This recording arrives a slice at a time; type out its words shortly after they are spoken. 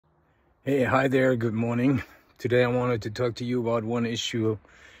Hey, hi there, good morning. Today I wanted to talk to you about one issue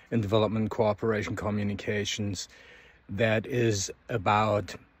in development cooperation communications that is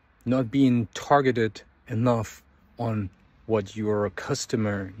about not being targeted enough on what your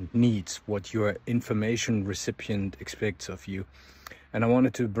customer needs, what your information recipient expects of you. And I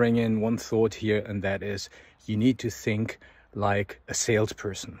wanted to bring in one thought here, and that is you need to think like a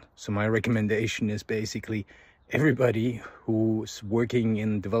salesperson. So my recommendation is basically everybody who's working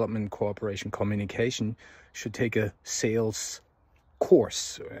in development cooperation communication should take a sales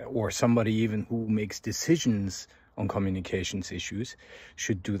course, or somebody even who makes decisions on communications issues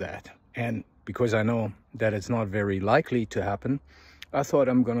should do that. And because I know that it's not very likely to happen, I thought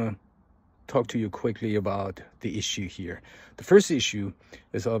I'm gonna talk to you quickly about the issue here. The first issue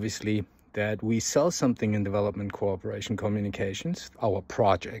is obviously that we sell something in development cooperation communications, our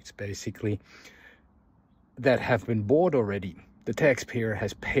projects basically, that have been bought already. The taxpayer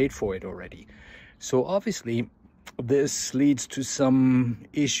has paid for it already. So obviously this leads to some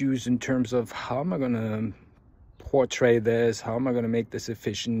issues in terms of how am I going to portray this, how am I going to make this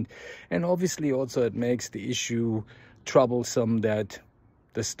efficient, and obviously also it makes the issue troublesome that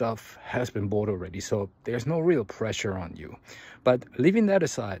the stuff has been bought already, so there's no real pressure on you. But leaving that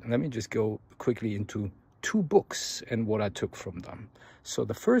aside, let me just go quickly into two books and what I took from them. So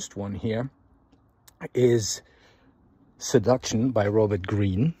the first one here is Seduction by Robert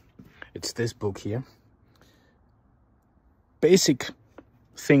Greene. It's this book here. Basic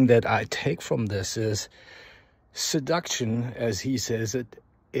thing that I take from this is seduction, as he says it,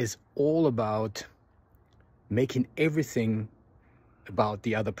 is all about making everything about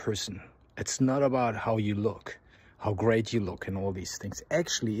the other person. It's not about how you look, how great you look and all these things.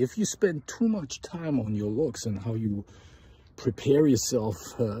 Actually, if you spend too much time on your looks and how you prepare yourself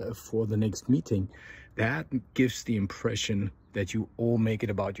for the next meeting, that gives the impression that you all make it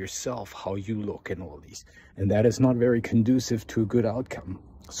about yourself, how you look and all these. And that is not very conducive to a good outcome.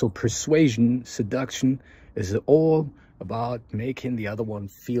 So persuasion, seduction is all about making the other one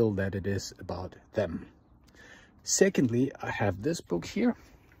feel that it is about them. Secondly, I have this book here,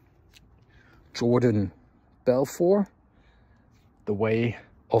 Jordan Belfort, The Way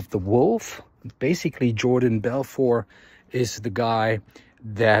of the Wolf. Basically, Jordan Belfort is the guy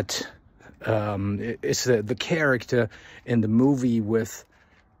that is the character in the movie with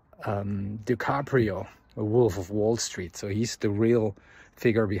DiCaprio, A Wolf of Wall Street. So he's the real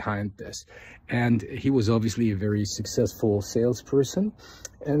figure behind this. And he was obviously a very successful salesperson.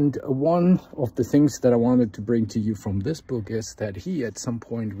 And one of the things that I wanted to bring to you from this book is that he at some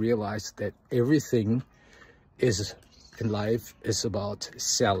point realized that everything is in life is about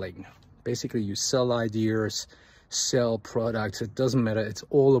selling. Basically, you sell ideas, sell products, it doesn't matter, it's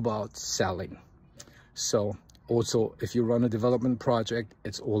all about selling. So also if you run a development project,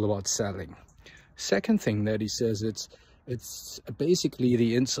 it's all about selling. Second thing that he says, it's basically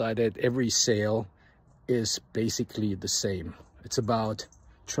the insight that every sale is basically the same. It's about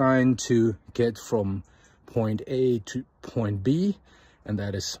trying to get from point A to point B, and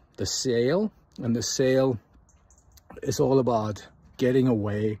that is the sale. And the sale is all about getting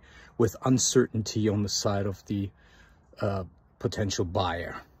away with uncertainty on the side of the potential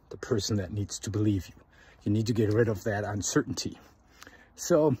buyer, the person that needs to believe you. You need to get rid of that uncertainty.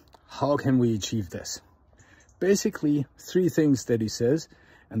 So how can we achieve this? Basically, three things that he says,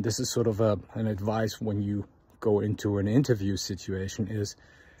 and this is sort of an advice when you go into an interview situation, is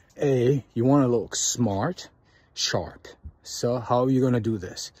A, you want to look smart, sharp. So how are you going to do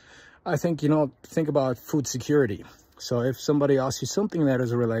this? I think, think about food security. So if somebody asks you something that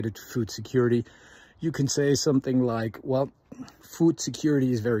is related to food security, you can say something like, well, food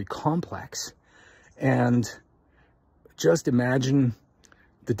security is very complex. And just imagine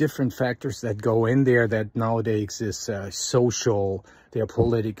the different factors that go in there that nowadays exist, social, they're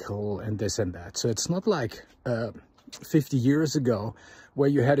political, and this and that. So it's not like 50 years ago where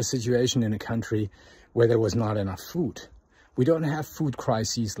you had a situation in a country where there was not enough food. We don't have food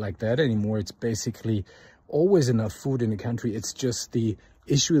crises like that anymore. It's basically always enough food in the country. It's just the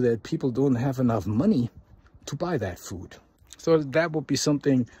issue that people don't have enough money to buy that food. So that would be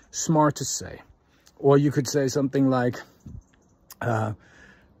something smart to say. Or you could say something like,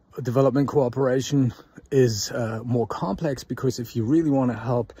 development cooperation is more complex because if you really want to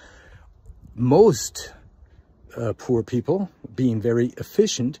help most poor people being very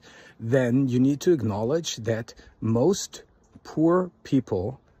efficient, then you need to acknowledge that most poor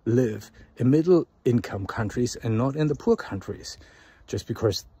people live in middle-income countries and not in the poor countries, just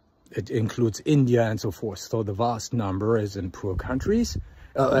because it includes India and so forth. So the vast number is in poor countries,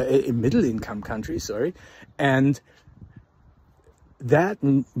 in middle-income countries, sorry. And that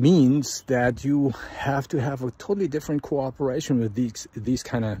means that you have to have a totally different cooperation with these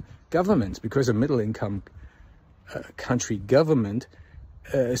kind of governments, because a middle income country government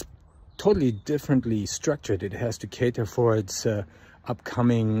is totally differently structured. It has to cater for its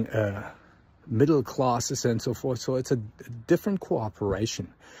upcoming middle classes and so forth. So it's a different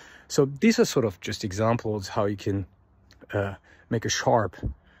cooperation. So these are sort of just examples how you can make a sharp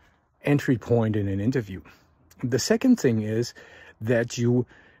entry point in an interview. The second thing is that you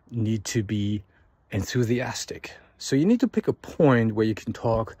need to be enthusiastic. So you need to pick a point where you can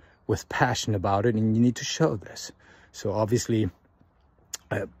talk with passion about it, and you need to show this. So obviously,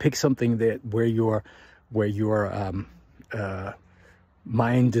 pick something that where your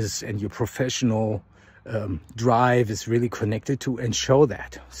mind is and your professional drive is really connected to, and show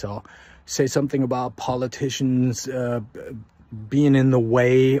that. So say something about politicians being in the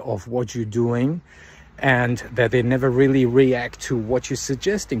way of what you're doing, and that they never really react to what you're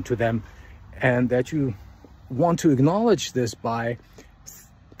suggesting to them, and that you want to acknowledge this by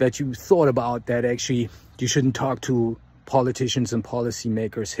that you thought about that actually you shouldn't talk to politicians and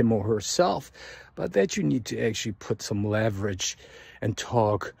policymakers, him or herself, but that you need to actually put some leverage and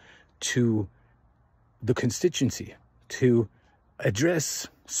talk to the constituency, to address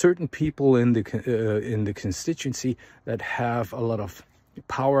certain people in the constituency that have a lot of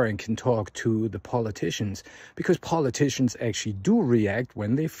power and can talk to the politicians, because politicians actually do react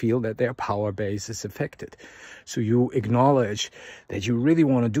when they feel that their power base is affected. So you acknowledge that you really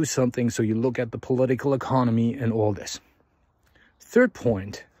want to do something, so you look at the political economy and all this. Third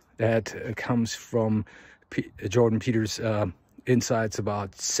point that comes from Jordan Peters' insights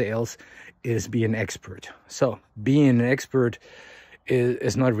about sales is be an expert. So being an expert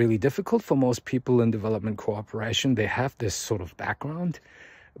is not really difficult for most people in development cooperation. They have this sort of background,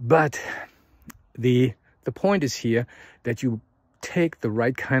 but the point is here that you take the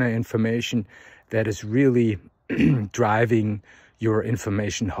right kind of information that is really driving your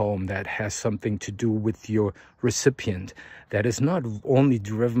information home, that has something to do with your recipient, that is not only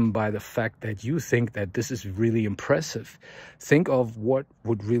driven by the fact that you think that this is really impressive. Think of what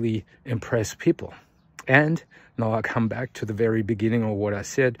would really impress people. And now I come back to the very beginning of what I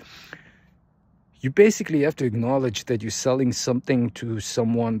said. You basically have to acknowledge that you're selling something to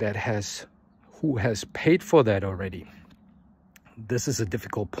someone who has paid for that already. This is a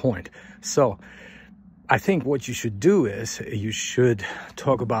difficult point. So I think what you should do is you should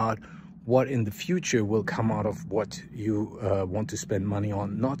talk about what in the future will come out of what you want to spend money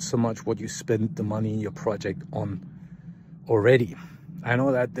on, not so much what you spend the money in your project on already. I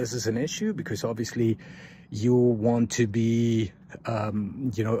know that this is an issue because obviously you want to be,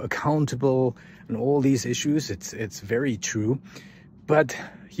 accountable and all these issues. It's very true. But,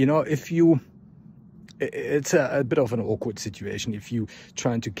 it's a bit of an awkward situation if you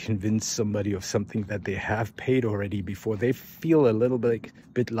trying to convince somebody of something that they have paid already before. They feel a little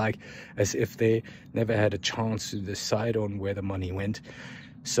bit like as if they never had a chance to decide on where the money went.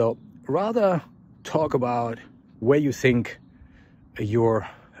 So rather talk about where you think your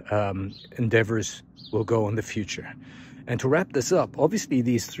endeavors will go in the future. And to wrap this up, obviously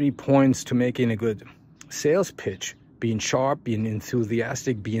these 3 points to making a good sales pitch: being sharp, being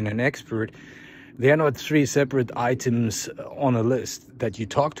enthusiastic, being an expert. They are not 3 separate items on a list that you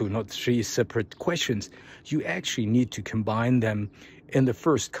talk to, not 3 separate questions. You actually need to combine them in the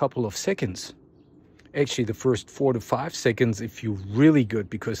first couple of seconds. Actually, the first 4 to 5 seconds if you're really good,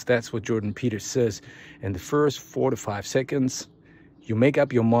 because that's what Jordan Peters says. In the first 4 to 5 seconds, you make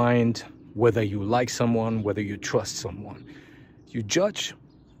up your mind whether you like someone, whether you trust someone. You judge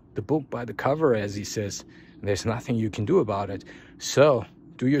the book by the cover, as he says. There's nothing you can do about it. So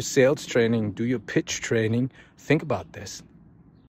do your sales training, do your pitch training. Think about this.